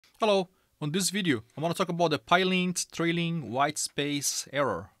Hello, on this video I want to talk about the Pylint trailing whitespace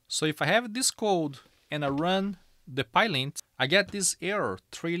error. So if I have this code and I run the Pylint, I get this error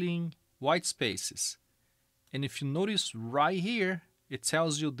trailing whitespaces. And if you notice right here, it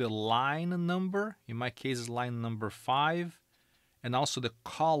tells you the line number, in my case is line number 5, and also the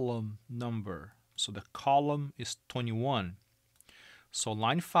column number. So the column is 21. So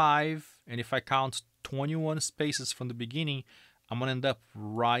line 5, and if I count 21 spaces from the beginning, I'm going to end up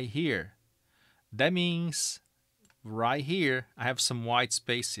right here. That means right here I have some white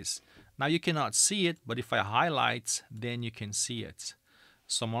spaces. Now you cannot see it, but if I highlight, then you can see it.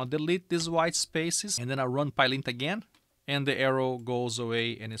 So I'm going to delete these white spaces, and then I run Pylint again, and the arrow goes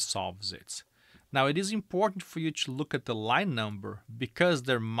away and it solves it. Now it is important for you to look at the line number, because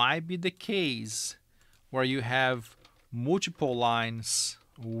there might be the case where you have multiple lines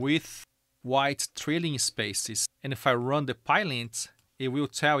with white trailing spaces, and if I run the Pylint, it will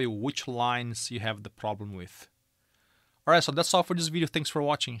tell you which lines you have the problem with. Alright, so that's all for this video. Thanks for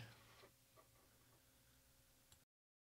watching.